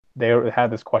they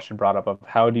had this question brought up of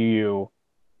how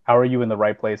are you in the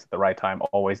right place at the right time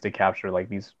always to capture like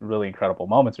these really incredible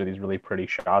moments or these really pretty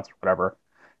shots or whatever.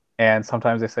 And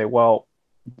sometimes they say, well,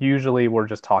 usually we're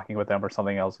just talking with them or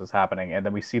something else is happening, and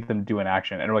then we see them do an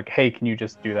action, and we're like, hey, can you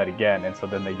just do that again? And so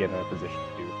then they get in a position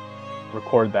to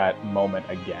record that moment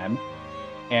again.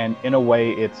 And in a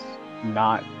way, it's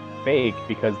not fake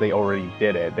because they already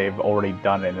did it. They've already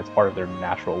done it, and it's part of their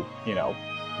natural,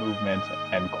 movement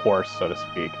and course, so to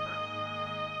speak.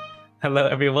 Hello,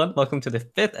 everyone. Welcome to the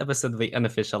fifth episode of the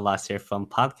unofficial Last Year Film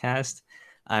podcast.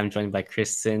 I'm joined by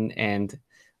Kristen and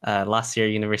last year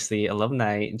university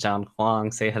alumni Jon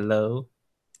Hwang. Say hello.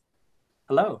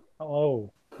 Hello.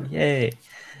 Hello. Yay.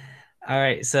 All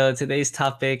right. So today's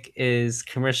topic is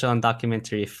commercial and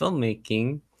documentary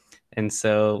filmmaking. And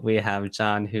so we have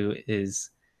Jon, who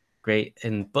is great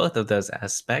in both of those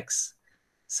aspects.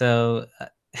 So,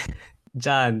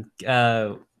 Jon,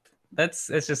 let's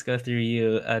just go through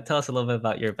you. Tell us a little bit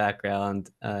about your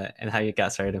background and how you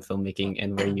got started in filmmaking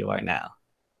and where you are now.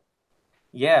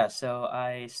 Yeah, so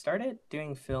I started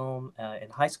doing film in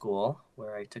high school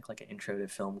where I took like an intro to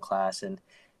film class and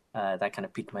that kind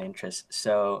of piqued my interest.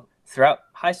 So throughout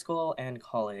high school and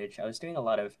college, I was doing a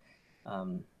lot of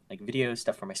like video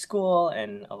stuff for my school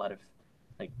and a lot of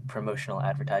like promotional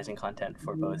advertising content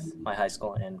for both my high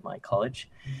school and my college.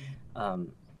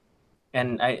 Um,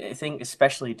 and I think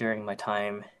especially during my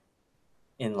time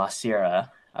in La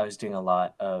Sierra, I was doing a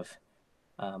lot of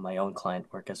my own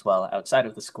client work as well outside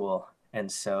of the school.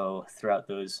 And so throughout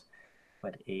those,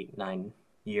 8, 9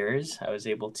 years, I was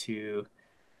able to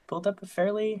build up a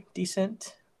fairly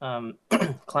decent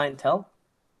clientele.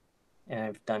 And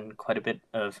I've done quite a bit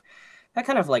of that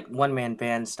kind of like one man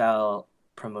band style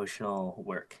promotional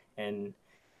work. And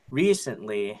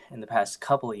recently, in the past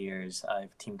couple of years,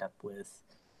 I've teamed up with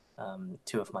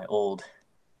two of my old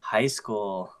high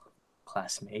school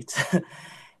classmates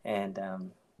and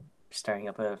starting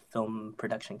up a film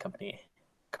production company,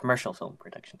 commercial film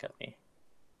production company.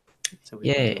 So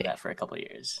we've been doing Yay. that for a couple of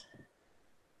years.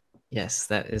 Yes,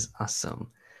 that is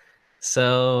awesome.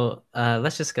 So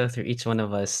let's just go through each one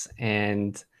of us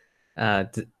and uh,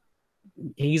 d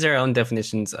use our own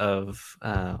definitions of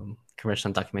commercial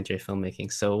and documentary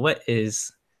filmmaking. So, what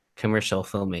is commercial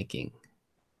filmmaking?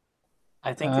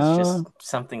 I think it's Uh, just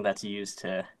something that's used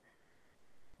to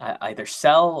either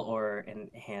sell or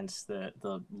enhance the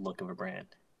look of a brand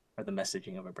or the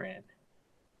messaging of a brand.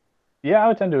 yeah, I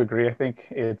would tend to agree. I think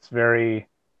it's very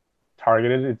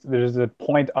targeted. There's a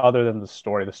point other than the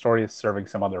story. The story is serving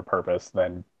some other purpose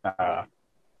Right.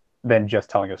 than just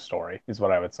telling a story, is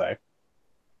what I would say.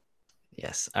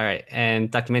 Yes. All right.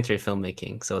 And documentary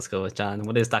filmmaking. So let's go with Jon.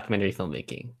 What is documentary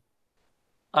filmmaking?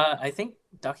 I think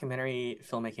documentary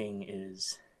filmmaking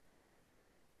is,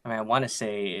 I mean, I want to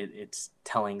say it's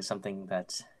telling something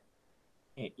that's,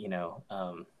 you know,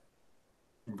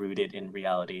 rooted in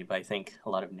reality, but I think a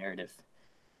lot of narrative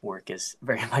work is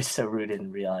very much so rooted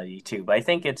in reality too. But I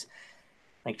think it's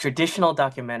like traditional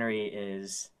documentary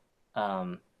is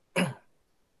um,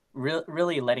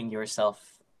 really letting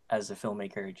yourself as a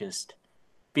filmmaker just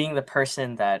being the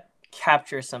person that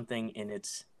captures something in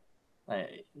its uh,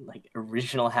 like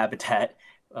original habitat,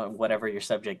 whatever your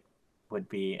subject would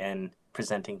be, and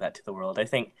presenting that to the world. I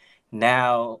think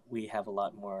now we have a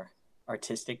lot more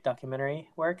artistic documentary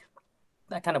work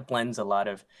that kind of blends a lot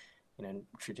of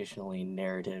traditionally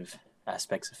narrative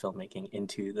aspects of filmmaking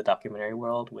into the documentary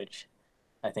world, which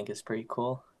I think is pretty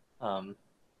cool.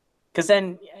 Because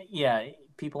then, yeah,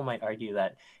 people might argue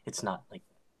that it's not like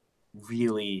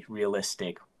really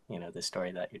realistic, the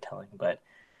story that you're telling. But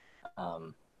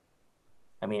um,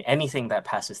 I mean, anything that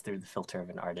passes through the filter of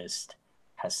an artist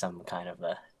has some kind of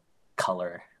a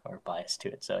color or bias to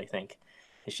it. So I think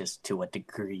it's just to what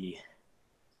degree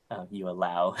you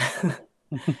allow.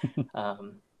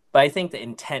 um, but I think the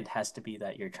intent has to be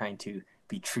that you're trying to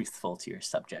be truthful to your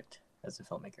subject as a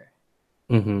filmmaker.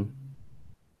 Mm-hmm.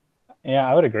 Yeah,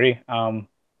 I would agree.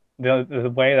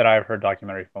 The way that I've heard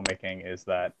documentary filmmaking is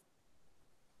that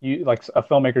you like a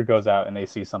filmmaker goes out and they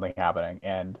see something happening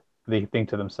and they think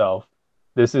to themselves,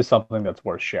 this is something that's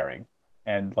worth sharing.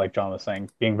 And like John was saying,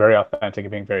 being very authentic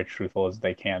and being very truthful as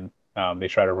they can, they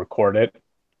try to record it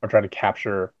or try to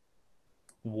capture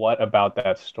what about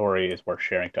that story is worth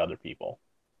sharing to other people.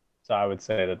 So I would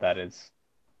say that that is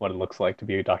what it looks like to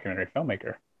be a documentary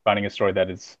filmmaker, finding a story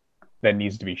that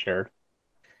needs to be shared.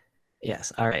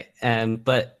 Yes. All right.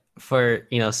 But for,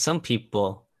 some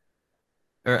people,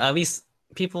 or at least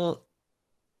people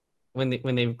when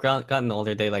they've gotten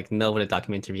older, they like know what a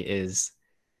documentary is,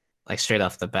 like straight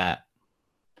off the bat.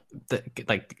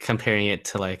 Like comparing it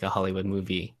to like a Hollywood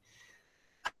movie.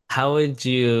 how would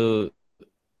you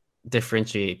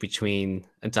differentiate between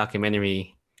a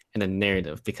documentary and a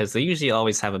narrative? Because they usually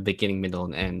always have a beginning, middle,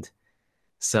 and end.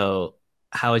 So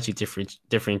how would you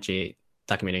differentiate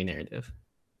documentary narrative?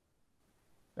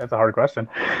 That's a hard question.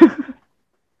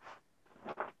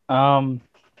 Um,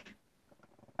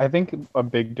 I think a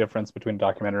big difference between a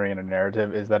documentary and a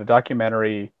narrative is that a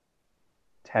documentary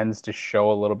tends to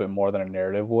show a little bit more than a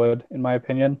narrative would, in my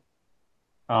opinion.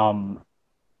 Um,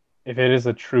 if it is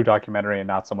a true documentary and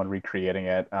not someone recreating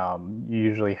it, you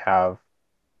usually have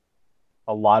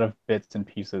a lot of bits and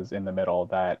pieces in the middle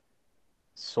that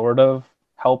sort of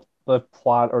help the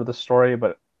plot or the story,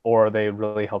 but or they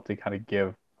really help to kind of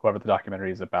give whoever the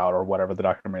documentary is about or whatever the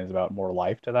documentary is about more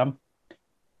life to them.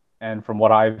 And from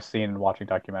what I've seen watching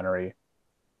documentary,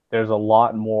 there's a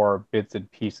lot more bits and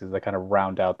pieces that kind of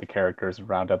round out the characters,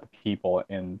 round out the people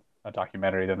in a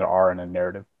documentary than there are in a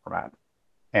narrative format.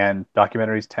 And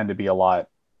documentaries tend to be a lot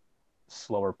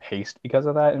slower paced because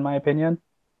of that, in my opinion.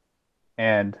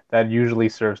 And that usually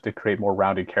serves to create more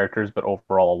rounded characters, but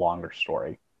overall a longer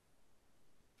story.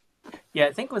 Yeah,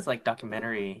 I think with like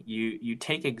documentary, you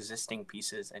take existing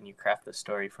pieces and you craft the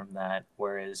story from that.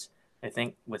 Whereas I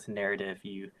think with narrative,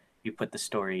 you put the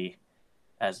story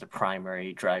as the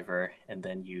primary driver, and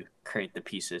then you create the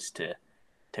pieces to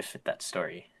fit that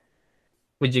story.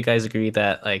 Would you guys agree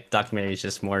that like documentary is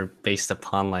just more based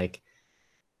upon like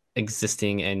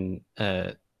existing and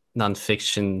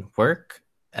nonfiction work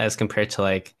as compared to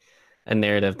like a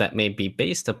narrative that may be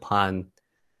based upon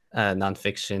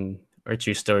nonfiction or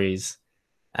true stories,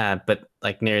 but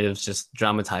like narratives just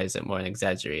dramatize it more and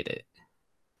exaggerate it.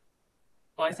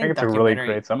 Well, I I think think it's a really documentary,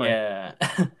 great summary. yeah,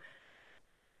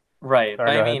 right. Sorry,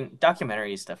 But go I ahead. mean,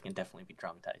 documentary stuff can definitely be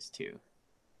dramatized too.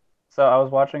 So I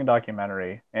was watching a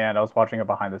documentary and I was watching a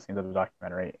behind the scenes of the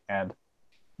documentary and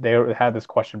they had this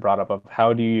question brought up of how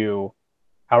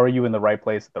are you in the right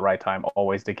place at the right time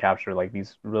always to capture like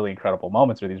these really incredible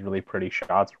moments or these really pretty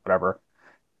shots or whatever.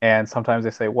 And sometimes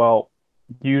they say, well,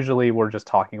 usually we're just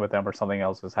talking with them or something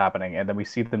else is happening and then we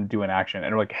see them do an action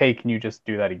and we're like, hey, can you just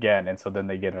do that again? And so then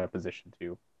they get in a position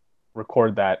to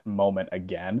record that moment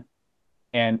again.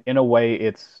 And in a way,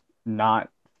 it's not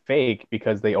fake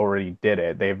because they already did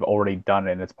it. They've already done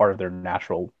it, and it's part of their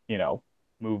natural,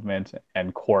 movement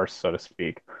and course, so to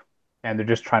speak. And they're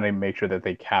just trying to make sure that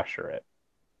they capture it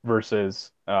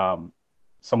versus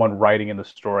someone writing in the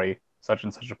story, such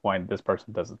and such a point, this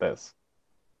person does this.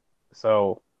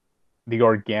 So the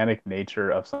organic nature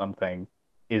of something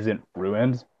isn't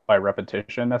ruined by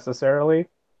repetition necessarily,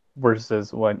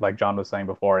 versus what like John was saying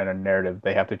before in a narrative,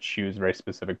 they have to choose very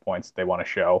specific points they want to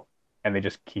show, and they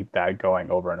just keep that going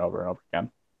over and over and over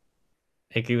again.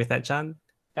 Agree with that, John?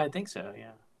 I think so.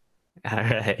 Yeah. All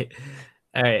right.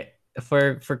 All right.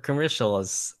 For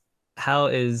commercials, how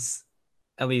is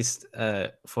at least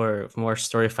for more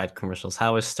storyfied commercials,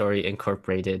 how is story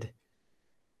incorporated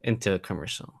into a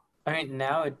commercial? I mean,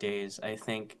 nowadays, I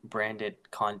think branded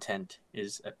content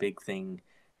is a big thing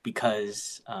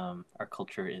because our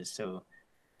culture is so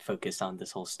focused on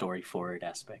this whole story forward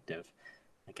aspect of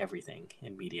like everything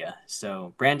in media.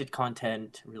 So, branded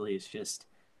content really is just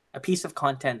a piece of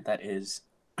content that is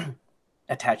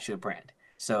attached to a brand.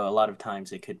 So, a lot of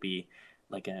times it could be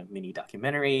like a mini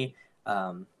documentary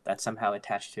that's somehow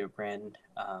attached to a brand.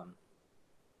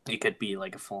 It could be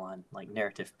like a full-on like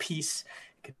narrative piece.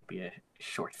 It could be a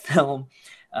short film,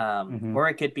 Hmm. or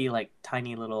it could be like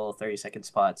tiny little 30-second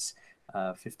spots,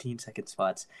 15-second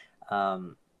spots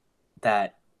um,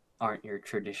 that aren't your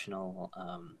traditional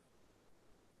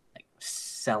like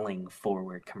selling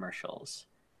forward commercials.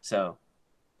 So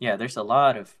yeah, there's a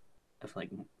lot of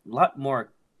like a lot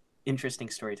more interesting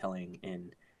storytelling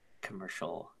in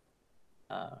commercial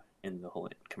in the whole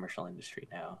commercial industry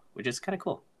now, which is kind of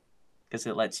cool because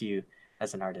it lets you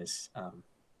as an artist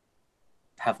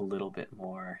have a little bit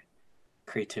more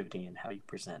creativity in how you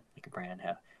present like a brand.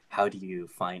 How do you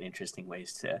find interesting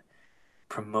ways to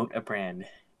promote a brand,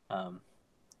 um,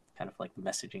 kind of like the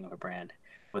messaging of a brand,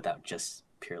 without just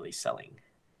purely selling.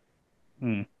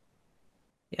 Hmm.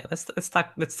 Yeah, let's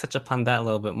touch upon that a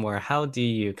little bit more. How do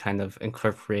you kind of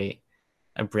incorporate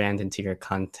a brand into your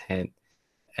content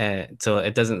so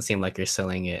it doesn't seem like you're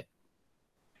selling it?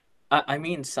 I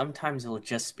mean, sometimes it'll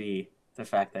just be the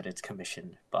fact that it's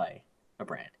commissioned by a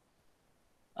brand.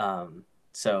 Um,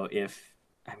 so if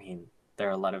I mean, there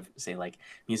are a lot of say like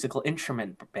musical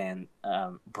instrument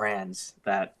brands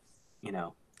that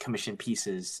commission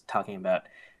pieces talking about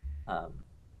um,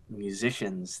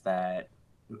 musicians that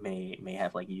may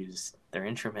have like used their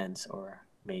instruments or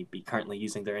may be currently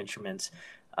using their instruments,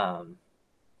 um,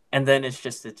 and then it's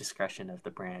just the discretion of the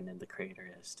brand and the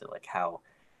creator as to like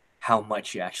how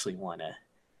much you actually want to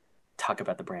talk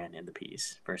about the brand in the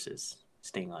piece versus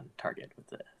staying on target with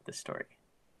the story.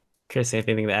 Chris,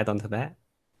 anything to add on to that?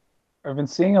 I've been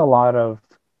seeing a lot of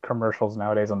commercials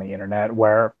nowadays on the internet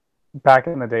where back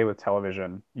in the day with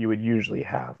television, you would usually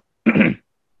have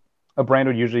a brand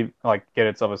would usually like get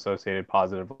itself associated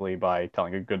positively by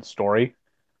telling a good story,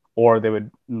 or they would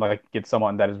like get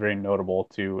someone that is very notable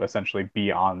to essentially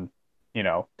be on,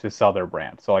 to sell their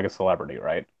brand. So like a celebrity,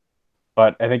 right?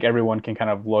 But I think everyone can kind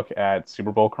of look at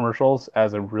Super Bowl commercials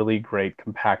as a really great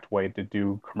compact way to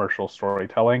do commercial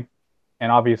storytelling.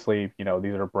 And obviously, these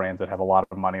are brands that have a lot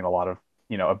of money and a lot of,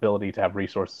 ability to have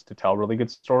resources to tell really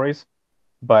good stories.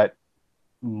 But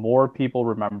more people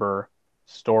remember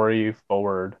story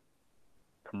forward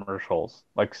commercials,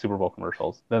 like Super Bowl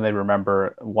commercials, than they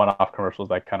remember one-off commercials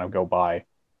that kind of go by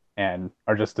and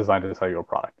are just designed to sell you a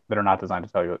product that are not designed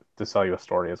to sell you a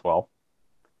story as well.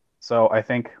 So I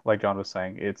think, like John was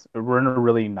saying, we're in a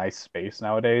really nice space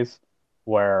nowadays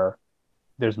where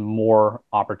there's more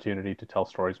opportunity to tell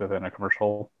stories within a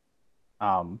commercial.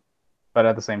 Um, but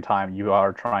at the same time, you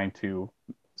are trying to,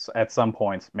 at some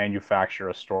points, manufacture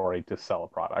a story to sell a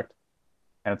product.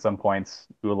 And at some points,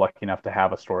 you're lucky enough to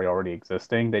have a story already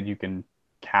existing that you can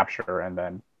capture and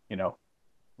then,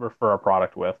 refer a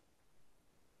product with.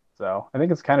 So I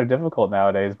think it's kind of difficult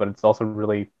nowadays, but it's also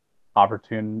really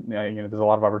opportune. There's a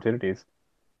lot of opportunities.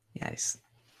 Yes.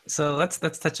 So let's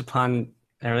touch upon,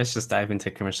 or let's just dive into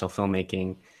commercial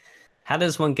filmmaking. How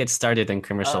does one get started in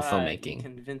commercial You filmmaking?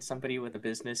 convince somebody with a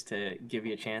business to give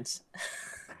you a chance.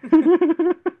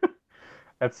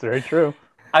 That's very true.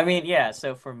 I mean, yeah.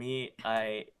 So for me,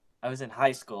 I was in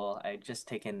high school. I had just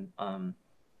taken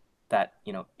that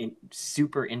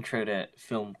super intro to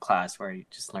film class where I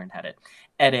just learned how to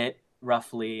edit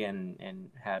roughly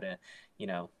and how to you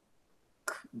know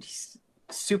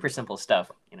super simple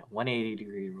stuff.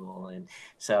 180-degree rule, and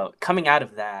so coming out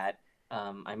of that,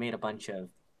 I made a bunch of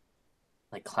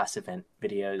like class event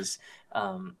videos.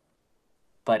 Um,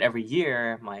 but every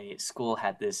year, my school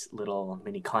had this little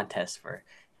mini contest for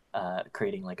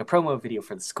creating like a promo video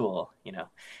for the school.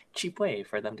 Cheap way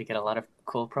for them to get a lot of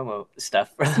cool promo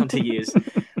stuff for them to use.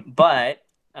 But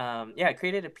yeah, I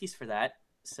created a piece for that.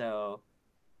 So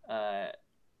uh,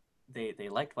 they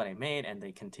liked what I made, and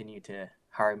they continue to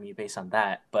hire me based on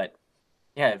that. But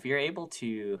yeah, if you're able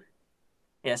to,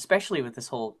 yeah, especially with this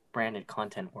whole branded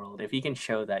content world, if you can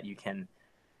show that you can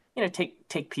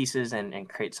take pieces and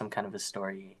create some kind of a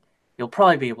story, you'll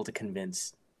probably be able to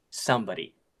convince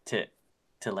somebody to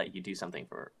let you do something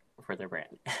for their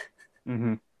brand.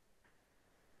 Hmm.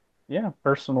 Yeah,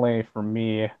 personally, for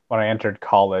me, when I entered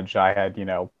college, I had,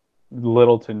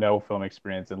 little to no film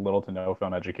experience and little to no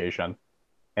film education.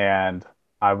 And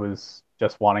I was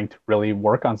just wanting to really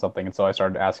work on something. And so I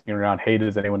started asking around, hey,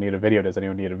 does anyone need a video? Does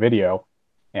anyone need a video?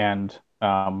 And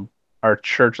our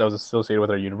church that was associated with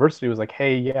our university was like,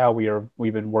 hey, yeah,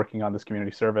 we've been working on this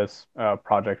community service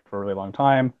project for a really long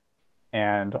time,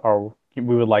 and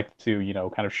we would like to,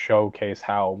 kind of showcase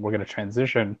how we're going to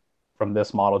transition from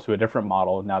this model to a different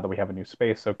model now that we have a new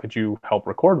space. So could you help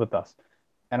record with us?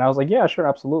 And I was like, yeah, sure,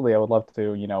 absolutely. I would love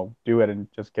to, do it and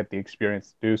just get the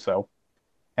experience to do so.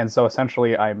 And so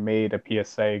essentially, I made a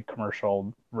PSA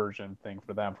commercial version thing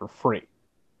for them for free.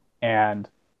 And,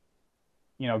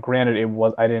 granted,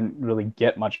 I didn't really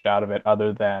get much out of it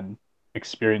other than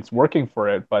experience working for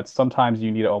it. But sometimes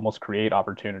you need to almost create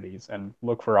opportunities and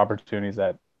look for opportunities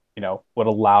that, would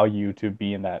allow you to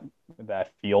be in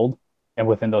that field and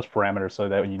within those parameters so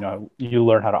that, you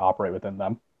learn how to operate within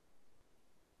them.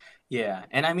 Yeah,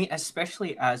 and I mean,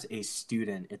 especially as a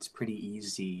student, it's pretty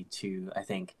easy to, I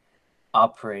think,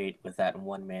 operate with that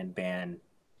one man band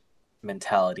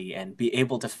mentality and be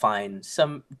able to find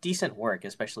some decent work,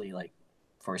 especially like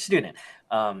for a student.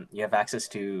 You have access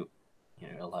to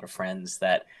a lot of friends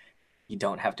that you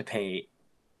don't have to pay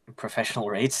professional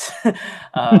rates.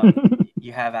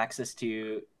 You have access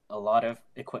to a lot of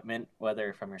equipment,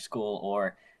 whether from your school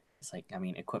or it's like, I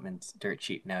mean, equipment's dirt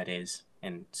cheap nowadays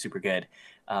and super good.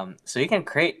 So you can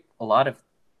create a lot of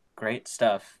great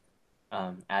stuff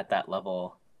at that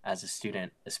level as a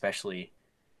student, especially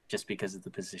just because of the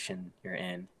position you're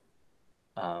in.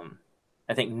 Um,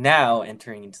 I think now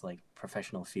entering into like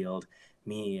professional field,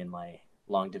 me and my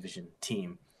long division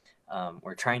team,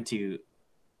 we're trying to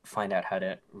find out how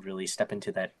to really step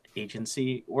into that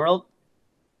agency world.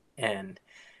 And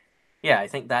yeah, I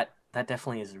think that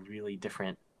definitely is a really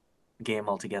different game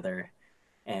altogether.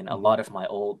 And a Hmm. lot of my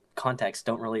old contacts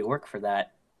don't really work for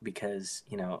that because,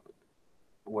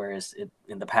 whereas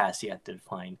in the past you had to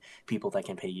find people that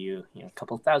can pay you, a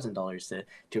couple $1,000s to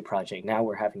do a project. Now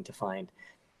we're having to find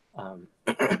um,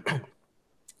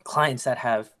 clients that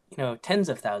have tens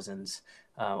of thousands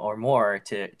or more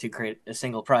to create a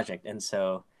single project, and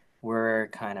so we're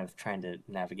kind of trying to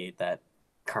navigate that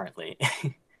currently.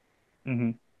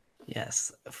 Hmm.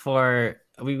 Yes.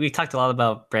 We talked a lot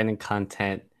about branding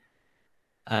content,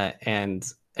 and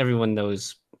everyone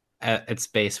knows at its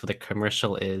base what a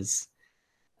commercial is.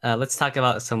 Let's talk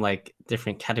about some like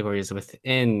different categories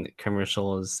within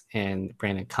commercials and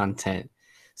branded content.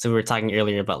 So we were talking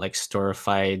earlier about like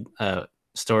storified,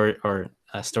 story or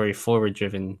story forward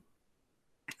driven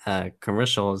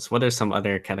commercials. What are some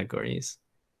other categories?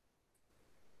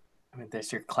 I mean,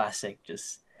 there's your classic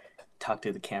just talk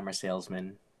to the camera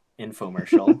salesman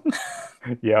infomercial.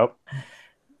 Yep.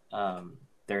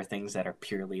 There are things that are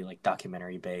purely like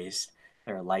documentary based.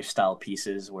 There are lifestyle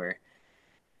pieces where,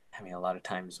 I mean, a lot of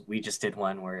times we just did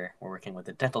one where we're working with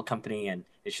a dental company, and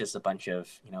it's just a bunch of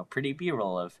pretty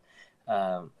B-roll of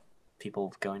um,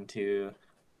 people going to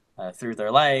through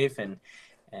their life and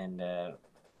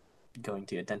going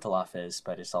to a dental office,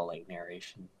 but it's all like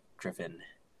narration driven.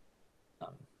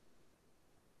 Um,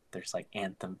 there's like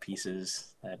anthem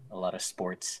pieces that a lot of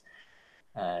sports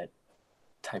uh,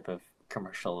 type of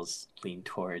commercials lean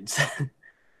towards.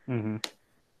 Hmm.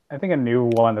 I think a new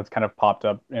one that's kind of popped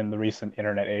up in the recent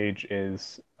internet age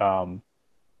is, and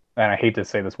I hate to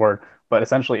say this word, but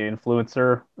essentially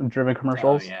influencer driven Oh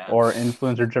commercials yeah, or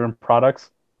influencer driven products.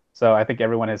 So I think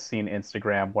everyone has seen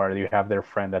Instagram where you have their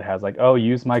friend that has like, oh,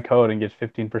 use my code and get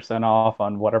 15% off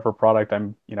on whatever product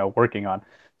I'm, working on.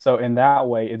 So in that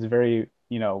way, it's very,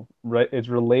 it's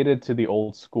related to the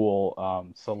old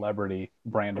school celebrity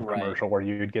brand of right. commercial where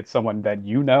you'd get someone that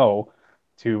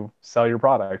to sell your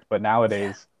product. But Yeah,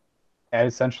 nowadays,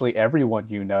 essentially everyone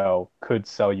could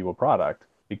sell you a product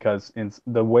because in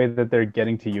the way that they're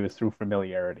getting to you is through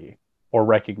familiarity or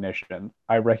recognition.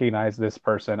 I recognize this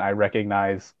person, I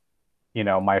recognize,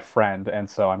 my friend, and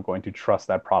so I'm going to trust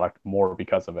that product more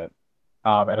because of it.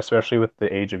 And especially with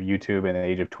the age of YouTube and the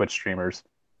age of Twitch streamers,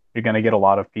 you're going to get a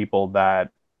lot of people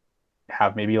that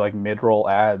have maybe like mid-roll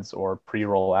ads or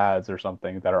pre-roll ads or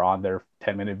something that are on their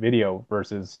 10-minute video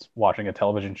versus watching a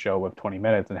television show of 20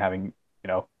 minutes and having,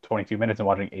 22 minutes and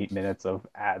watching 8 minutes of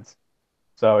ads.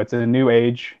 So it's a new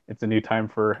age, it's a new time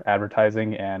for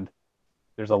advertising, and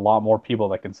there's a lot more people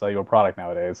that can sell you a product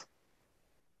nowadays.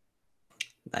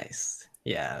 Nice.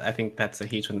 Yeah, I think that's a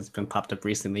huge one that's been popped up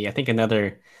recently. I think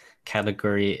another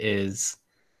category is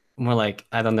more like,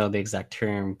 I don't know the exact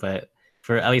term, but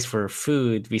for at least for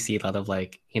food, we see a lot of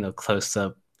like, close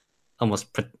up,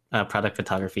 almost product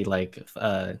photography like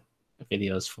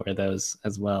videos for those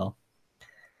as well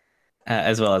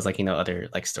as like, other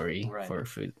like story right. for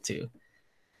food too.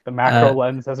 The macro Uh,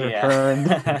 lens has returned.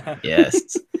 Yeah.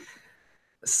 yes.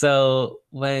 So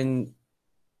when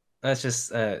let's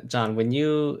just John, when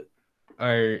you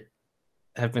are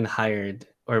have been hired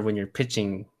or when you're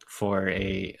pitching for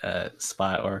a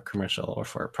spot or a commercial or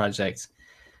for a project,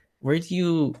 where do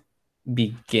you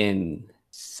begin?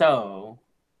 So,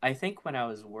 I think when I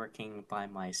was working by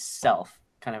myself,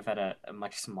 kind of at a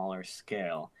much smaller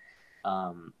scale,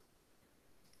 um,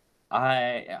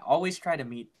 I always try to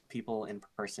meet people in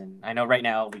person. I know right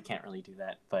now we can't really do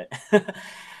that, but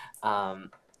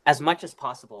um, as much as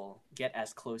possible, get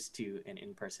as close to an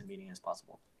in-person meeting as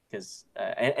possible. Because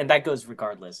and that goes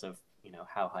regardless of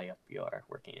how high up you are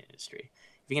working in industry.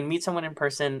 If you can meet someone in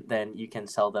person, then you can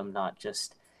sell them not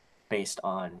just based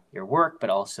on your work, but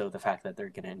also the fact that they're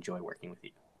going to enjoy working with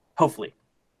you. Hopefully,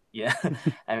 yeah.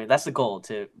 I mean that's the goal,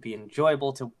 to be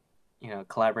enjoyable to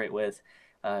collaborate with,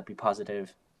 be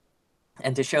positive,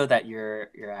 and to show that you're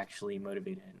actually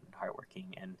motivated and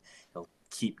hardworking, and you'll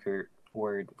keep your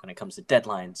word when it comes to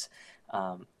deadlines.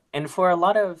 And for a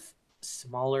lot of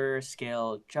smaller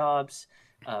scale jobs,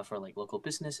 for like local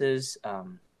businesses, a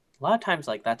lot of times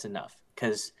like that's enough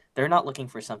because they're not looking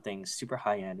for something super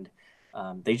high end.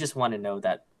 They just want to know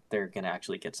that they're going to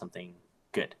actually get something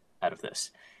good out of this,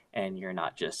 and you're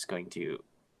not just going to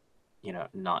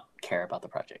not care about the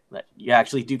project, that you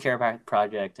actually do care about the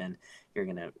project, and you're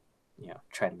going to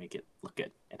try to make it look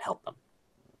good and help them.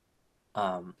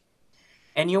 um,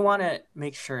 and you want to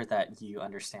make sure that you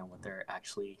understand what they're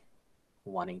actually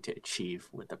wanting to achieve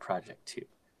with the project too,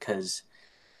 because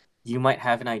you might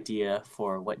have an idea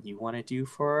for what you want to do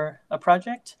for a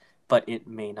project, but it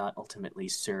may not ultimately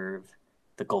serve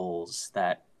the goals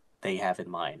that they have in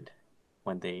mind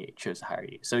when they chose to hire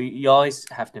you. So you always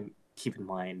have to keep in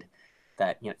mind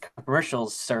that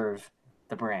commercials serve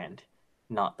the brand,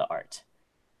 not the art.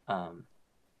 Um,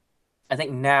 I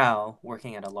think now,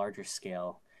 working at a larger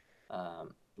scale,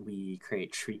 we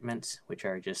create treatments, which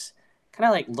are just kind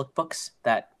of like lookbooks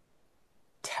that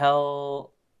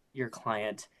tell your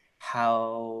client,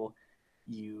 how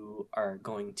you are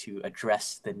going to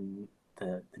address the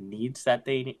needs that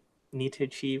they need to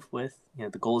achieve with,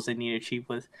 the goals they need to achieve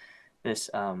with this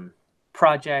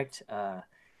project, the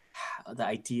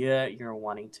idea you're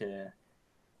wanting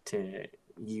to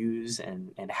use,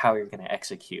 and how you're going to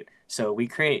execute. So we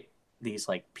create these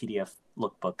like PDF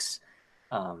lookbooks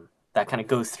that kind of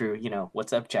go through,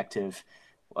 what's the objective,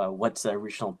 what's the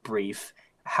original brief,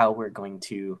 how we're going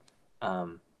to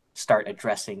start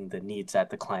addressing the needs that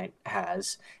the client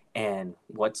has, and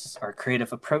what's our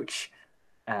creative approach.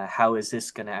 How is this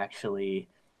going to actually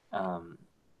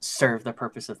serve the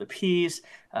purpose of the piece?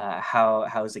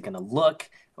 How is it going to look?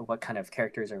 What kind of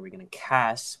characters are we going to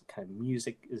cast? What kind of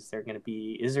music is there going to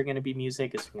be? Is there going to be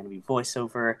music? Is there going to be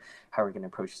voiceover? How are we going to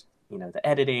approach the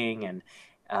editing,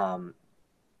 and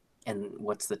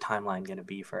what's the timeline going to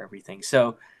be for everything?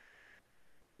 So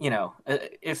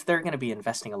if they're going to be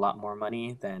investing a lot more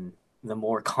money, then the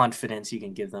more confidence you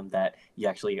can give them that you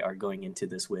actually are going into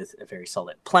this with a very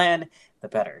solid plan, the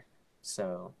better.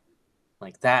 So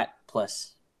like that,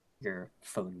 plus your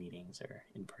phone meetings or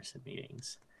in-person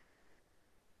meetings,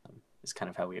 is kind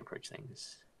of how we approach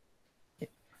things.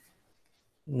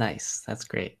 Nice. That's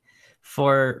great.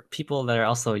 For people that are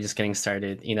also just getting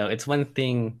started, it's one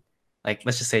thing, like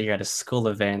let's just say you're at a school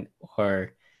event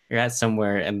or you're at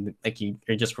somewhere and like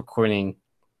you're just recording,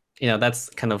 that's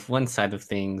kind of one side of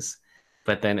things.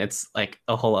 But then it's like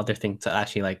a whole other thing to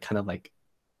actually like kind of like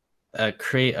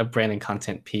create a brand and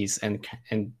content piece and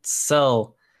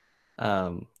sell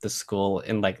the school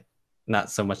in like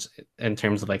not so much in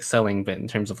terms of like selling, but in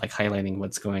terms of like highlighting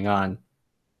what's going on.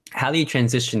 How do you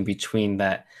transition between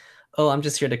that? Oh, I'm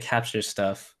just here to capture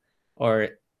stuff, or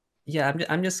yeah,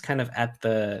 I'm just kind of at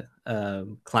the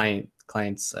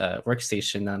client's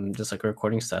workstation. I'm just like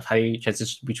recording stuff. How do you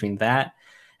transition between that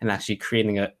and actually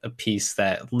creating a piece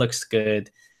that looks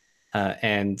good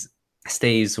and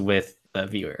stays with the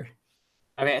viewer?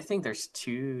 I mean, I think there's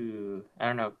two. I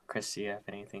don't know, Chris, do you have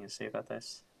anything to say about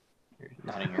this? You're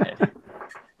nodding your head.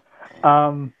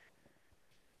 Um,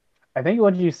 I think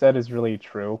what you said is really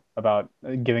true about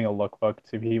giving a lookbook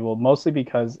to people, mostly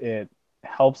because it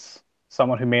helps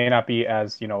someone who may not be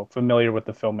as, familiar with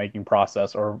the filmmaking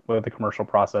process or with the commercial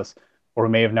process, or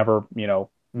who may have never,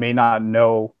 may not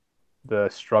know the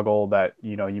struggle that,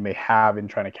 you may have in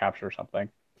trying to capture something.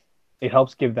 It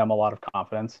helps give them a lot of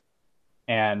confidence.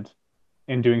 And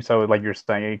in doing so, like you're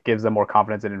saying, it gives them more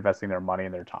confidence in investing their money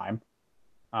and their time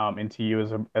into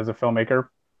you as a filmmaker.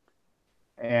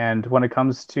 And when it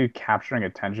comes to capturing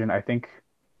attention, I think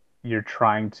you're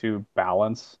trying to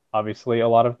balance, obviously, a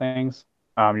lot of things.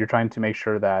 You're trying to make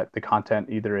sure that the content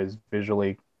either is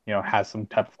visually, has some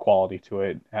type of quality to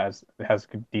it, has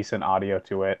decent audio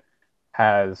to it,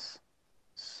 has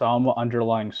some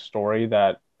underlying story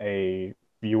that a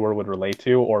viewer would relate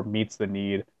to or meets the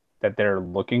need that they're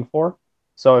looking for.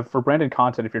 So if for branded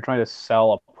content, if you're trying to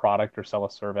sell a product or sell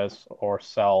a service or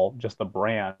sell just the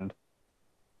brand,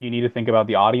 you need to think about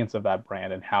the audience of that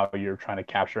brand and how you're trying to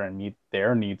capture and meet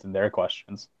their needs and their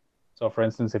questions. So for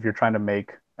instance, if you're trying to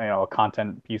make, a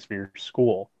content piece for your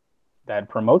school that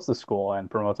promotes the school and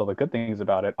promotes all the good things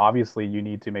about it, obviously you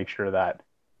need to make sure that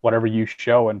whatever you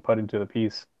show and put into the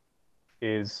piece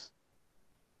is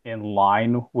in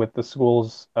line with the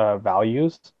school's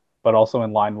values, but also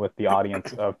in line with the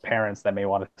audience of parents that may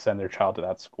want to send their child to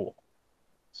that school.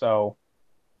 So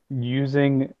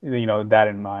using that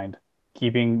in mind,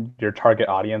 keeping your target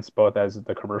audience both as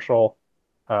the commercial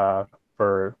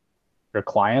for your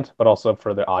client, but also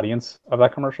for the audience of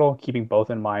that commercial, keeping both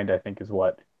in mind, I think is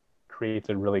what creates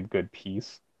a really good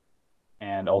piece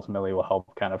and ultimately will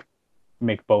help kind of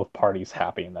make both parties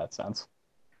happy in that sense.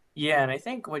 Yeah, and I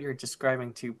think what you're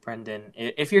describing too, Brendon,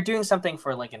 if you're doing something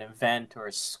for like an event or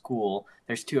a school,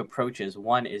 there's two approaches.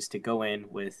 One is to go in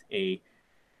with a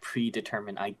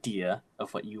predetermined idea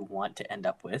of what you want to end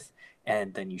up with,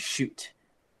 and then you shoot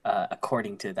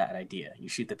according to that idea. You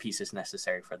shoot the pieces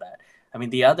necessary for that. I mean,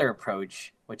 the other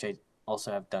approach, which I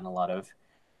also have done a lot of,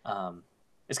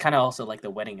 is kind of also like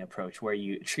the wedding approach, where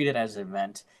you treat it as an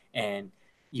event and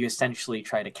you essentially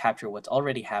try to capture what's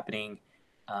already happening,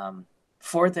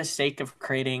 for the sake of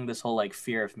creating this whole like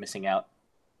fear of missing out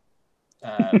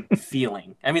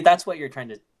feeling. I mean, that's what you're trying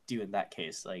to do in that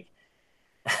case. Like,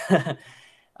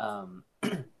 um,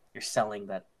 you're selling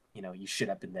that you should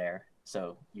have been there,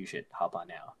 so you should hop on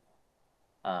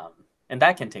now. And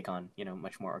that can take on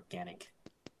much more organic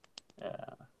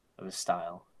of a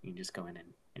style. You can just go in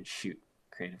and shoot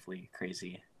creatively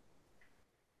crazy.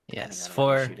 Yes, On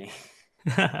what you're for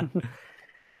shooting.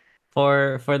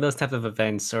 for those type of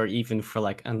events, or even for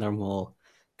like a normal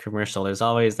commercial, there's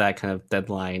always that kind of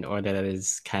deadline, or that it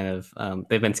is kind of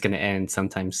the event's going to end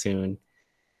sometime soon.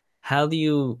 How do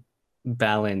you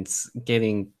balance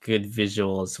getting good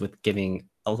visuals with getting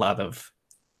a lot of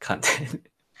content?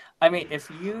 I mean,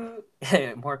 if you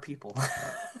more people.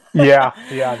 Yeah,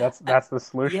 that's the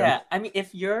solution. Yeah, I mean,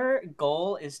 if your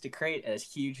goal is to create a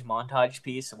huge montage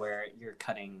piece where you're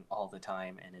cutting all the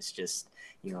time and it's just,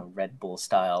 Red Bull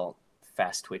style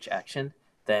fast twitch action,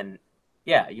 then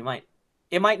yeah,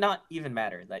 it might not even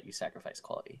matter that you sacrifice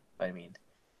quality. But I mean,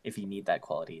 if you need that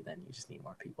quality, then you just need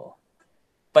more people.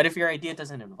 But if your idea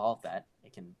doesn't involve that,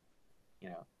 it can,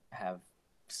 have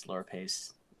slower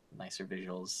pace, nicer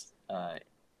visuals,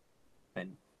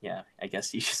 then yeah, I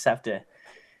guess you just have to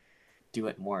do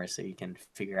it more so you can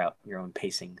figure out your own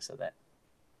pacing so that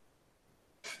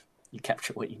you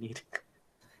capture what you need.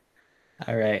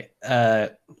 All right.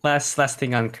 Last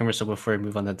thing on commercial before we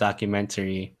move on to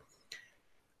documentary.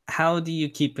 How do you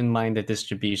keep in mind the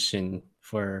distribution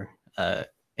for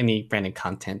any branded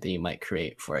content that you might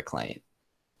create for a client?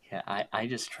 Yeah, I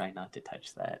just try not to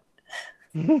touch that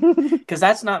because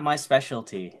that's not my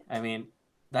specialty. I mean,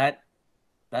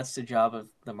 that's the job of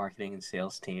the marketing and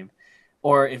sales team,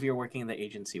 or if you're working in the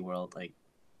agency world, like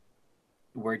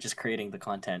we're just creating the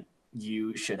content.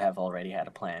 You should have already had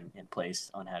a plan in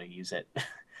place on how to use it.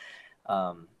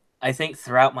 I think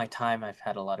throughout my time, I've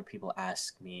had a lot of people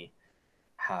ask me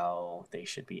how they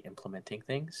should be implementing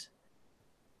things,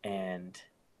 and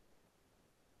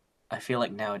I feel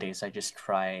like nowadays I just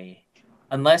try,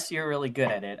 unless you're really good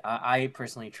at it. I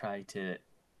personally try to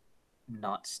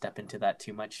not step into that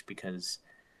too much because,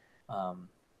 um,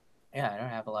 yeah, I don't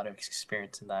have a lot of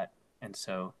experience in that, and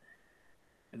so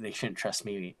they shouldn't trust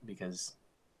me because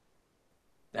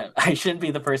I shouldn't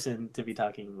be the person to be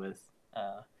talking with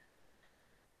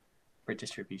for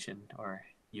distribution or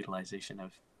utilization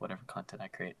of whatever content I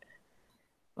create.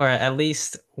 Or at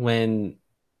least when,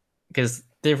 because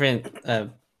different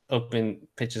open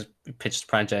pitched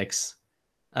projects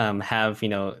have,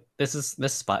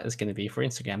 this spot is going to be for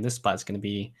Instagram, this spot is going to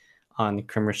be on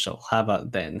commercial. How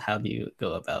about then? How do you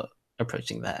go about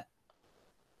approaching that?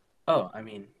 Oh, I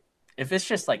mean, if it's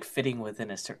just like fitting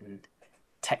within a certain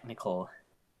technical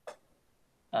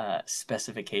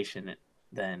specification,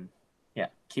 then yeah,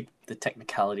 keep the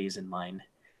technicalities in mind.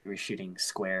 If you're shooting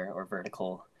square or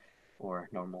vertical or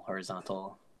normal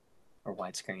horizontal or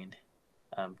widescreen,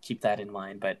 keep that in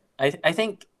mind. But I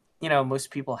think,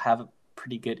 most people have a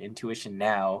pretty good intuition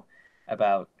now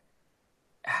about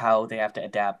how they have to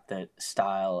adapt the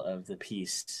style of the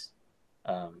piece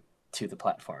to the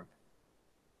platform.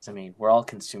 So, I mean, we're all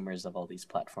consumers of all these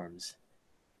platforms.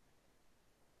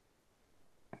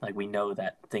 Like we know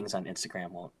that things on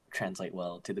Instagram won't translate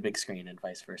well to the big screen and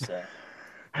vice versa.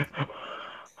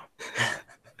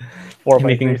 Or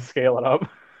like they Anything? scale it up.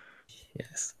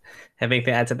 Yes. Have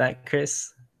anything to add to that,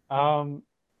 Chris? Um,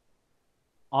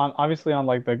 on obviously on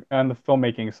the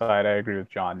filmmaking side, I agree with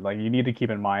John. Like you need to keep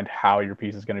in mind how your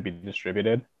piece is going to be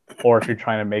distributed, or if you're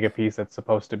trying to make a piece that's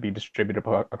supposed to be distributed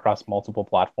across multiple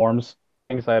platforms.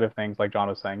 Side of things, like John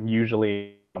was saying,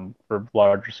 usually for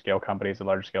larger scale companies and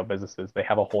larger scale businesses, they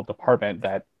have a whole department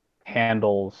that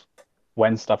handles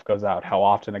when stuff goes out, how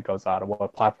often it goes out, and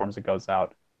what platforms it goes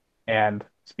out. And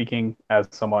speaking as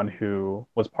someone who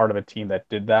was part of a team that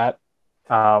did that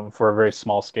for a very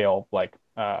small scale, like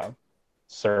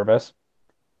service,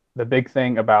 the big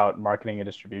thing about marketing and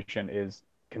distribution is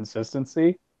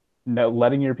consistency. No,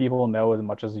 letting your people know as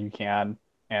much as you can,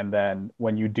 and then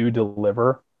when you do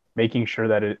deliver, making sure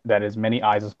that as many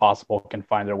eyes as possible can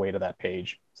find their way to that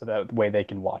page, so that way they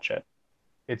can watch it.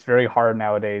 It's very hard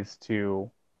nowadays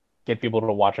to get people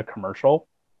to watch a commercial,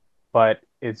 but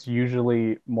it's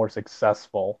usually more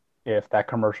successful if that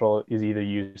commercial is either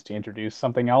used to introduce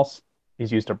something else,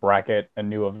 is used to bracket a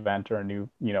new event or a new,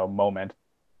 moment,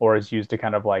 or is used to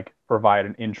kind of like provide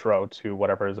an intro to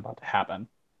whatever is about to happen.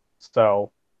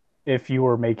 So if you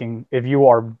are, making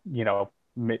the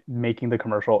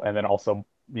commercial and then also,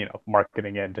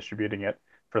 marketing it and distributing it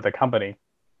for the company,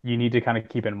 you need to kind of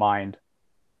keep in mind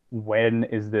when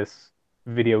is this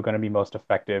video going to be most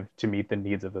effective to meet the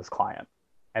needs of this client,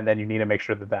 and then you need to make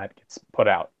sure that that gets put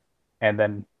out, and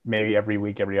then maybe every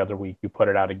week, every other week, you put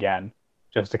it out again,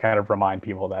 just to kind of remind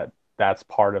people that that's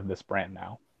part of this brand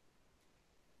now.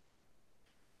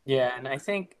 Yeah, and I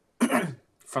think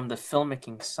from the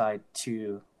filmmaking side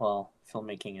too, well,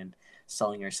 filmmaking and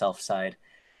selling yourself side,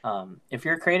 if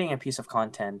you're creating a piece of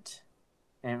content,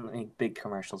 and like, big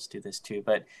commercials do this too,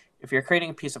 but if you're creating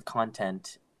a piece of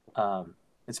content,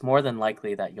 it's more than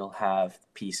likely that you'll have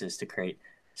pieces to create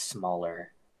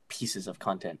smaller pieces of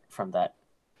content from that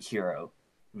hero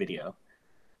video.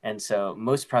 And so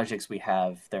most projects we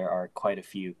have, there are quite a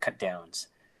few cut downs.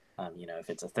 If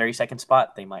it's a 30-second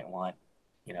spot, they might want,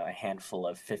 a handful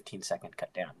of 15-second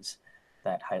cut downs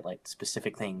that highlight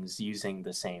specific things using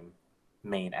the same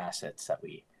main assets that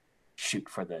we shoot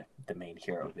for the main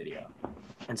hero video.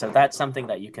 And so that's something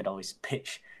that you could always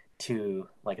pitch to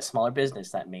like a smaller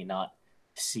business that may not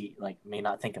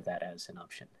think of that as an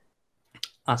option.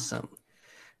 Awesome.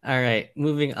 All right,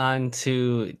 moving on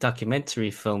to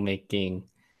documentary filmmaking.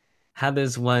 How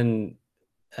does one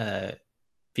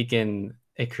begin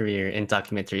a career in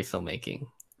documentary filmmaking?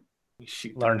 You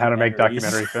shoot Learn how to make documentaries.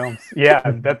 documentary films.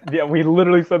 Yeah, we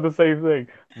literally said the same thing.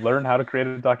 Learn how to create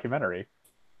a documentary.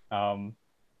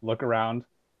 Look around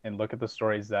and look at the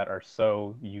stories that are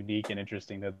so unique and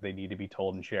interesting that they need to be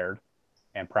told and shared,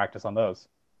 and practice on those.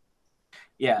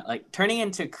 Yeah, like turning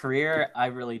into career, I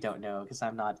really don't know because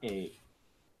I'm not a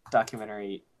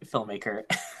documentary filmmaker.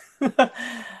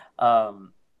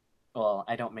 um, well,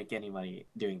 I don't make any money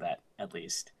doing that, at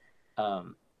least.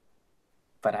 Um,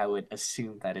 but I would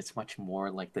assume that it's much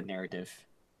more like the narrative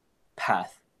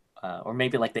path, or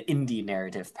maybe like the indie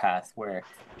narrative path, where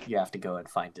you have to go and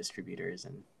find distributors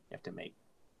and you have to make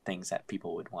things that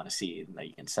people would want to see and that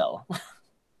you can sell.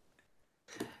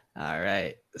 All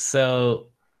right. So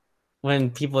when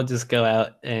people just go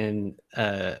out and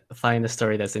find a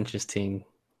story that's interesting,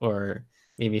 or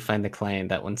maybe find a client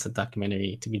that wants a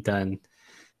documentary to be done,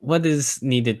 what is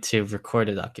needed to record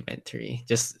a documentary?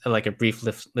 Just like a brief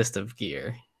list of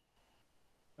gear.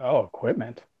 Oh,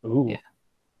 equipment. Yeah. Ooh,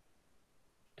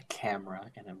 A camera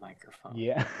and a microphone.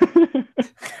 yeah.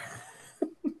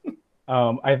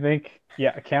 I think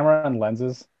yeah, camera and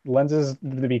lenses. Lenses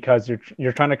because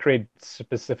you're trying to create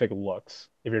specific looks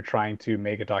if you're trying to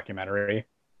make a documentary.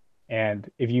 And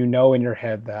if you know in your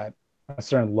head that a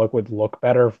certain look would look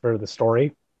better for the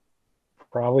story,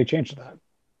 probably change that.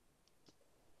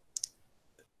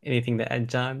 Anything to add,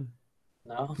 John?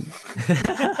 No,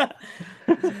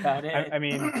 that's about I it.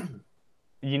 mean,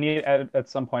 you need at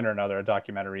some point or another, a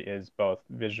documentary is both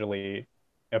visually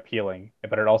appealing,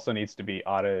 but it also needs to be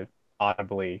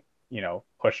audibly,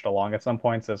 pushed along at some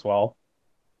points as well.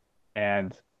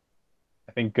 And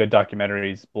I think good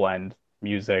documentaries blend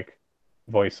music,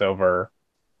 voiceover,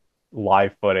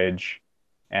 live footage,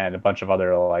 and a bunch of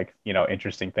other like,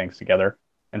 interesting things together.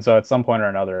 And so at some point or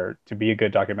another, to be a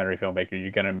good documentary filmmaker,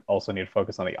 you're gonna also need to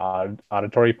focus on the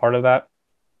auditory part of that.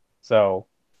 So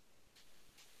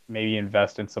maybe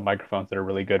invest in some microphones that are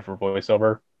really good for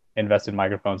voiceover, invest in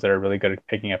microphones that are really good at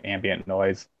picking up ambient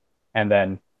noise, and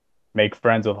then make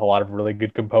friends with a lot of really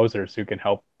good composers who can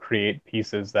help create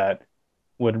pieces that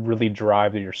would really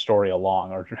drive your story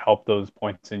along or help those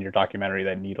points in your documentary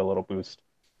that need a little boost.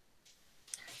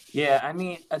 Yeah, I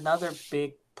mean, another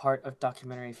big part of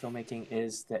documentary filmmaking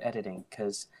is the editing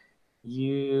because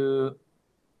you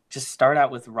just start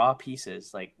out with raw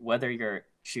pieces, like whether you're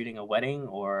shooting a wedding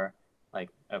or like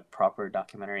a proper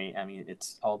documentary. I mean,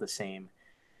 it's all the same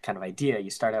kind of idea. You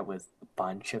start out with a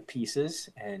bunch of pieces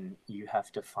and you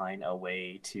have to find a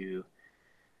way to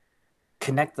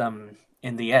connect them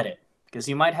in the edit because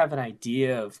you might have an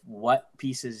idea of what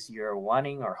pieces you're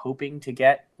wanting or hoping to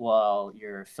get while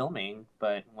you're filming,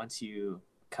 but once you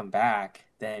come back,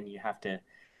 then you have to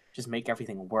just make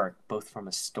everything work, both from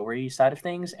a story side of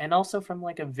things and also from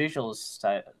like a visuals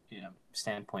side,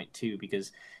 standpoint too,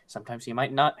 because sometimes you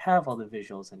might not have all the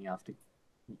visuals and you have to,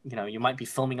 you might be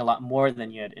filming a lot more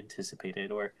than you had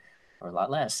anticipated or a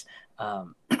lot less.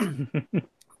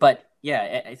 But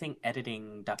yeah, I think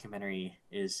editing documentary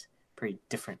is pretty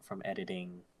different from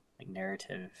editing like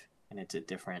narrative, and it's a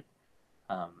different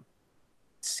um,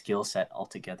 skill set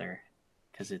altogether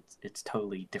because it's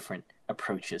totally different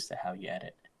approaches to how you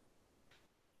edit.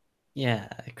 Yeah,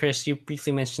 Chris, you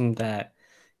briefly mentioned that,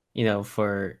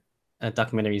 for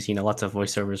documentaries, lots of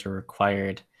voiceovers are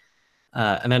required.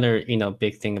 Another,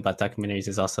 big thing about documentaries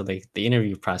is also the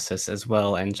interview process as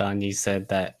well. And John, you said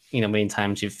that, many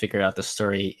times you figure out the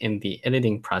story in the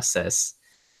editing process.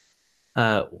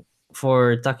 Uh,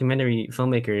 for documentary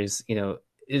filmmakers,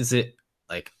 is it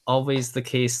like always the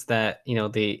case that,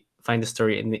 they find the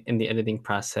story in the editing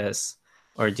process,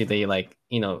 or do they like,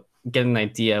 get an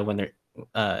idea when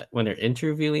they're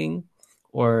interviewing,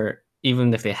 or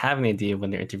even if they have an idea when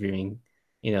they're interviewing,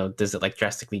 does it like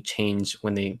drastically change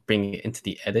when they bring it into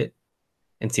the edit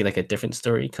and see like a different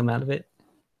story come out of it?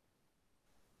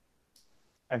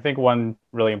 I think one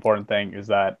really important thing is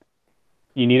that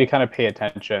you need to kind of pay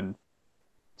attention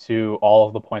to all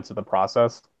of the points of the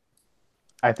process.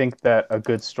 I think that a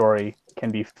good story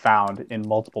can be found in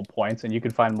multiple points, and you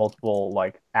can find multiple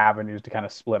like avenues to kind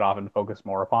of split off and focus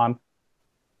more upon.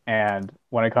 And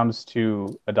when it comes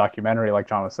to a documentary, like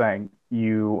John was saying,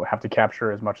 you have to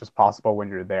capture as much as possible when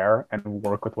you're there and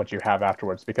work with what you have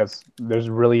afterwards because there's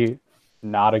really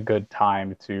not a good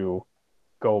time to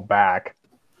go back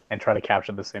and try to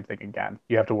capture the same thing again.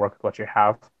 You have to work with what you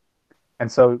have. And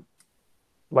so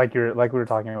like we were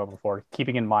talking about before,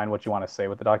 keeping in mind what you want to say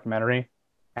with the documentary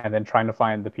and then trying to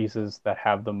find the pieces that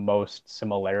have the most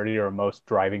similarity or most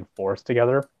driving force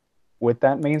together with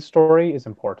that main story is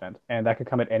important. And that could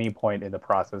come at any point in the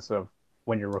process of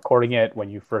when you're recording it, when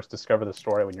you first discover the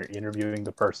story, when you're interviewing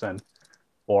the person,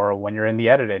 or when you're in the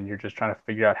edit and you're just trying to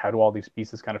figure out how do all these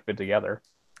pieces kind of fit together.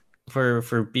 For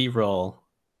B-roll,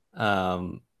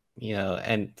 and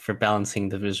for balancing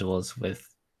the visuals with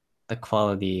the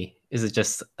quality, is it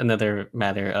just another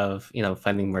matter of,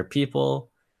 finding more people,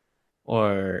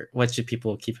 or what should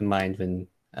people keep in mind when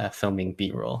filming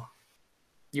B-roll?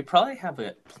 You probably have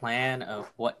a plan of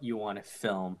what you want to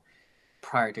film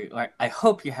prior to, or I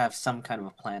hope you have some kind of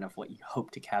a plan of what you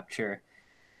hope to capture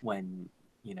when,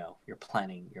 you're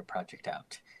planning your project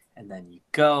out. And then you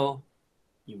go,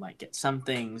 you might get some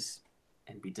things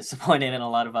and be disappointed in a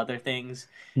lot of other things.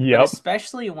 But Yep.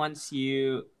 especially once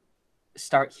you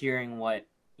start hearing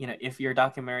if your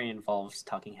documentary involves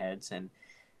talking heads and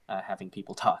having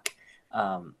people talk,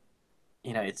 um,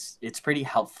 it's pretty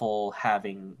helpful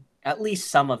having at least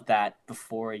some of that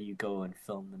before you go and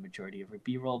film the majority of your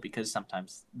B-roll, because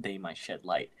sometimes they might shed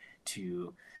light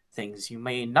to things you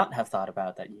may not have thought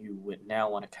about that you would now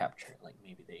want to capture. Like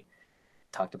maybe they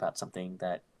talked about something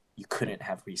that you couldn't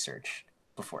have researched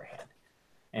beforehand,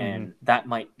 Mm-hmm. and that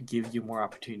might give you more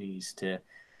opportunities to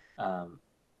um,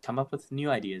 come up with new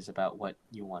ideas about what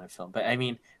you want to film. But I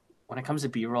mean, when it comes to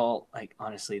B-roll, like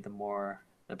honestly, the more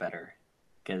the better,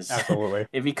 because Absolutely.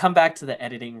 if you come back to the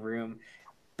editing room,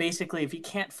 basically, if you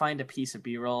can't find a piece of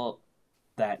B-roll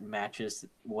that matches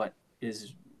what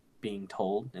is being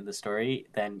told in the story,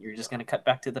 then you're just going to cut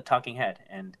back to the talking head,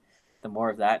 and the more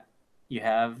of that you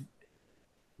have,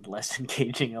 the less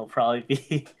engaging it'll probably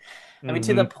be. I mean,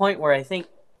 to the Mm-hmm. point where I think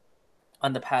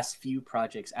on the past few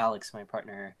projects, Alex, my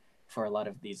partner, for a lot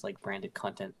of these like branded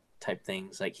content type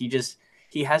things, like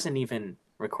he hasn't even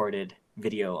recorded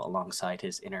video alongside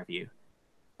his interview.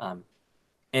 Um,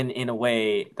 and in a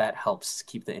way that helps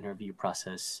keep the interview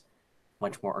process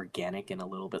much more organic and a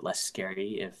little bit less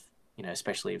scary, if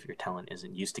especially if your talent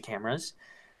isn't used to cameras.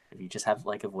 If you just have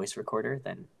like a voice recorder,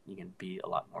 then you can be a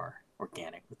lot more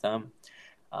organic with them.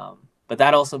 But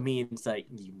that also means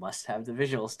that you must have the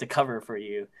visuals to cover for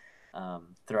you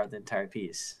throughout the entire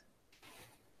piece.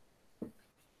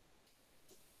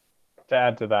 To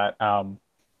add to that,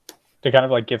 to kind of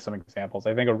like give some examples,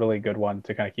 I think a really good one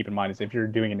to kind of keep in mind is if you're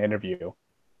doing an interview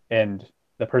and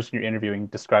the person you're interviewing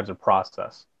describes a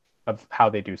process of how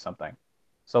they do something.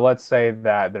 So let's say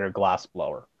that they're a glass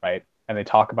blower, right? And they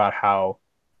talk about how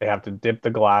they have to dip the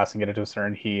glass and get it to a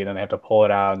certain heat, and then they have to pull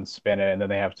it out and spin it, and then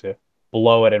they have to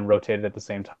blow it and rotate it at the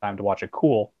same time to watch it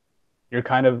cool.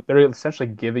 They're essentially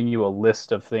giving you a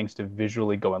list of things to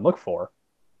visually go and look for.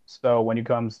 So when it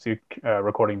comes to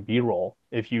recording B-roll,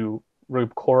 if you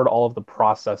record all of the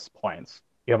process points,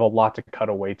 you have a lot to cut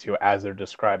away to as they're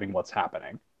describing what's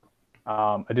happening.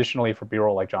 Additionally, for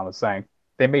B-roll, like John was saying,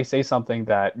 they may say something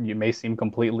that you may seem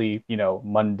completely,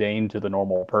 mundane to the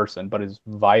normal person, but is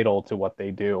vital to what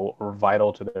they do or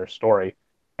vital to their story.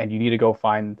 And you need to go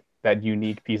find that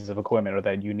unique piece of equipment or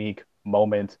that unique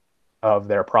moment of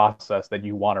their process that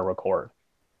you want to record.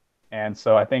 And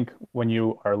so I think when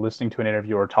you are listening to an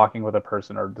interview or talking with a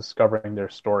person or discovering their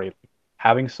story,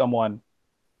 having someone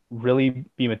really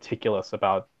be meticulous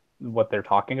about what they're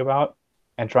talking about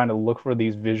and trying to look for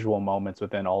these visual moments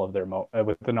within all of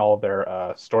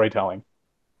their storytelling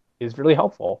is really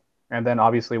helpful. And then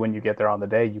obviously when you get there on the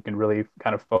day, you can really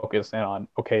kind of focus in on,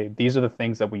 okay, these are the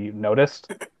things that we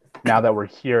noticed. Now that we're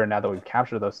here and now that we've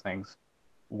captured those things,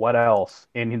 what else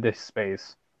in this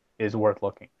space is worth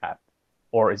looking at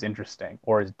or is interesting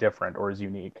or is different or is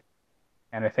unique?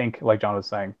 And I think, like John was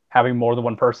saying, having more than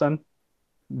one person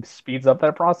speeds up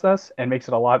that process and makes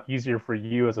it a lot easier for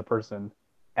you as a person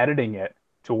editing it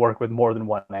to work with more than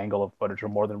one angle of footage or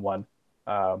more than one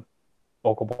uh,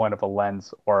 focal point of a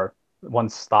lens or one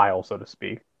style, so to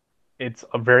speak. It's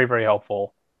a very, very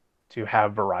helpful to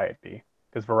have variety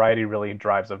because variety really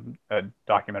drives a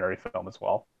documentary film as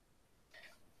well.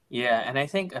 Yeah, and I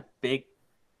think a big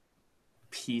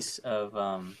piece of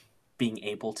being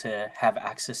able to have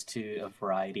access to a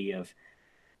variety of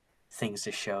things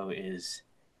to show is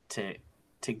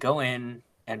to go in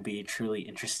and be truly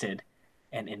interested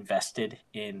and invested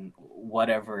in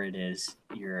whatever it is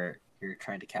you're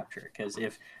trying to capture. Because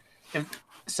if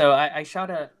so, I shot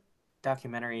a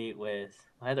documentary with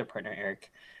my other partner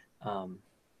Eric,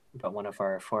 but one of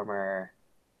our former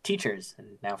teachers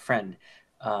and now friend.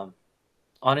 Um,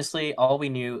 Honestly, all we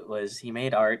knew was he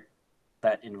made art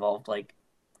that involved like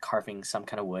carving some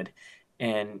kind of wood,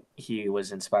 and he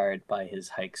was inspired by his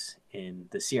hikes in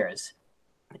the Sierras.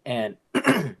 And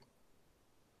I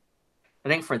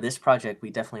think for this project,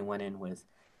 we definitely went in with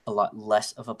a lot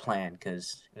less of a plan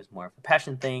because it was more of a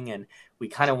passion thing, and we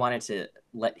kind of wanted to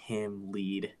let him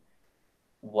lead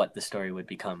what the story would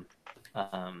become.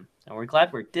 And we're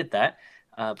glad we did that.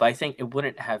 But I think it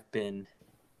wouldn't have been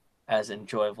as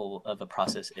enjoyable of a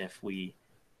process if we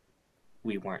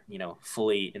weren't,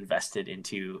 fully invested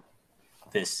into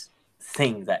this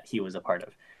thing that he was a part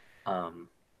of.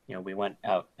 We went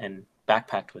out and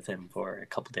backpacked with him for a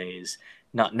couple days,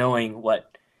 not knowing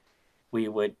what we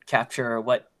would capture or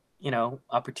what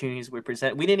opportunities would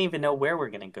present. We didn't even know where we're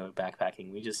going to go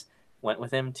backpacking. We just went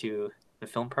with him to the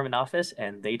film permit office,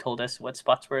 and they told us what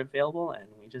spots were available, and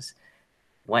we just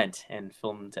went and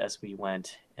filmed as we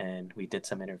went, and we did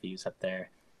some interviews up there.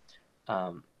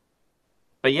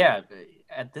 But yeah,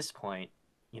 at this point,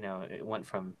 it went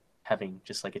from having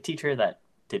just like a teacher that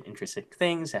did interesting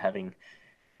things to having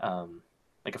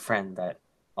like a friend that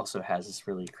also has this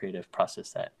really creative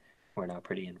process that we're now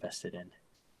pretty invested in.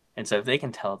 And so if they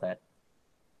can tell that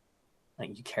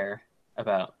like you care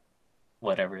about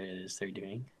whatever it is they're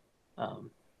doing,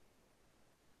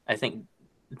 I think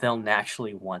they'll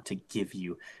naturally want to give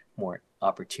you more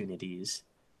opportunities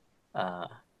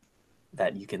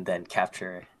that you can then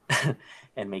capture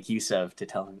and make use of to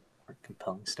tell a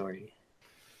compelling story.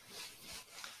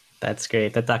 That's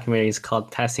great. That documentary is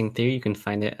called Passing Through. You can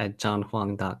find it at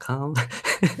jonhwang.com.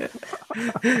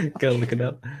 Go look it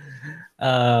up.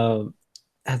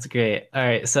 That's great. All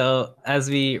right. So as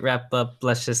we wrap up,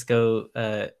 let's just go.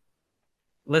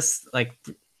 Let's like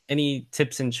any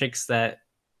tips and tricks that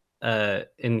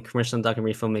in commercial and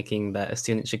documentary filmmaking that a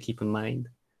student should keep in mind.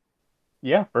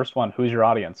 Yeah, first one, who's your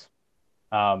audience?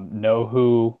 Know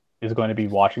who is going to be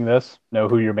watching this, know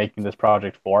who you're making this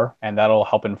project for, and that'll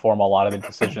help inform a lot of the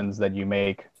decisions that you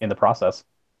make in the process.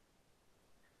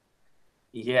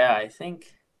 Yeah, I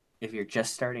think if you're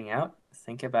just starting out,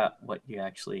 think about what you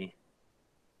actually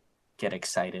get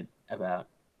excited about,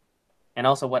 and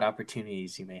also what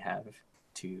opportunities you may have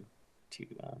to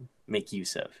make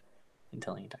use of in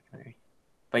telling a documentary.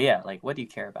 But yeah, like what do you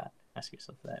care about? Ask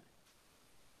yourself that.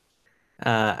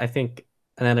 I think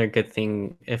another good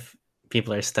thing if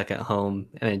people are stuck at home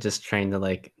and are just trying to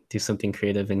like do something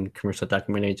creative in commercial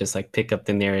documentary, just like pick up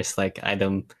the nearest like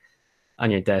item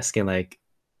on your desk and like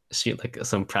shoot like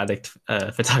some product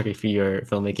photography or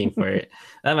filmmaking for it.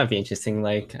 That might be interesting.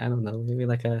 Like I don't know, maybe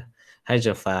like a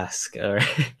hydro flask or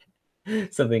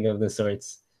something of the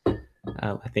sorts.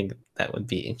 I think that would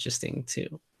be interesting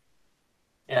too.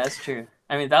 Yeah, that's true.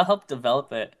 I mean, that'll help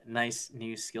develop a nice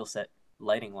new skill set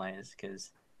lighting wise,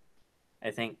 because I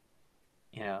think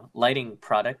lighting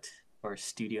product or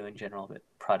studio in general, but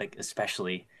product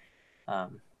especially,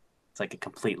 it's like a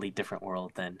completely different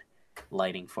world than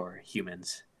lighting for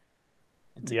humans.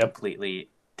 It's a Yep. completely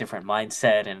different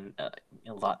mindset and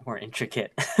a lot more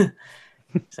intricate.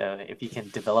 So if you can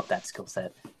develop that skill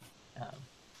set,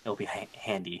 it'll be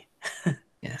handy.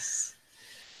 Yes,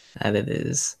 and it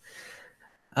is.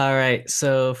 All right.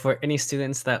 So for any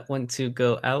students that want to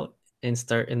go out and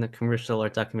start in the commercial or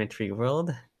documentary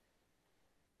world,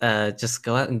 just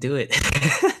go out and do it.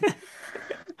 That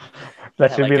Yeah,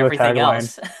 should like be the everything tagline.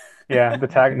 else. Yeah, the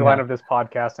tagline No. of this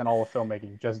podcast and all of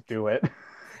filmmaking, just do it.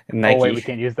 Nike. Oh wait, we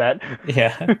can't use that.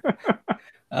 Yeah.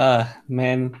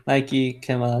 Man, Nike,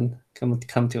 come on,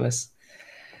 come to us.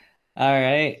 All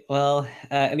right. Well,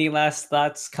 any last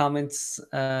thoughts, comments,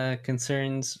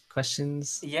 concerns,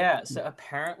 questions? Yeah, so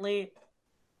apparently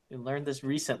we learned this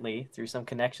recently through some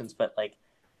connections, but like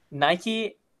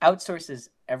Nike outsources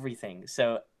everything.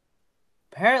 So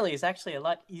apparently it's actually a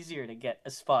lot easier to get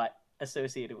a spot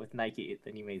associated with Nike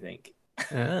than you may think.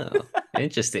 Oh,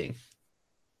 interesting.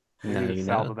 We Now need to you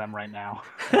sell know. to them right now.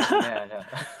 Yeah, no.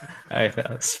 All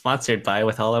right, sponsored by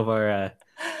with all of our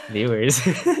viewers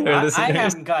or I listeners.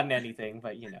 haven't gotten anything,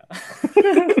 but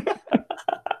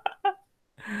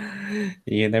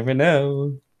You never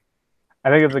know. I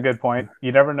think it's a good point.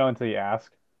 You never know until you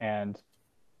ask. And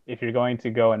if you're going to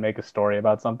go and make a story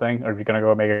about something, or if you're going to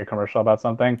go make a commercial about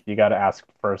something, you got to ask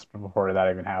first before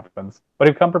that even happens. But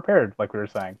you come prepared, like we were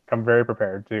saying. Come very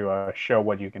prepared to show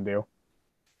what you can do.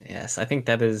 Yes, I think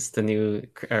that is the new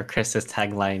Chris's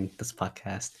tagline this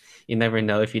podcast. You never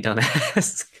know if you don't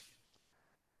ask.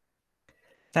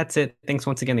 That's it. Thanks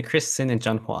once again to Kristen and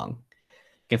Jon Hwang.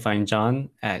 You can find Jon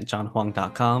at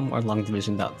jonhwang.com or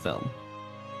longdivision.film.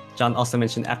 Jon also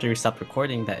mentioned after we stopped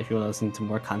recording that if you want to listen to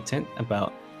more content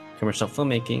about commercial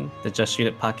filmmaking, the Just Shoot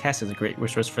It podcast is a great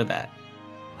resource for that.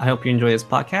 I hope you enjoy this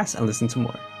podcast and listen to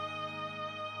more.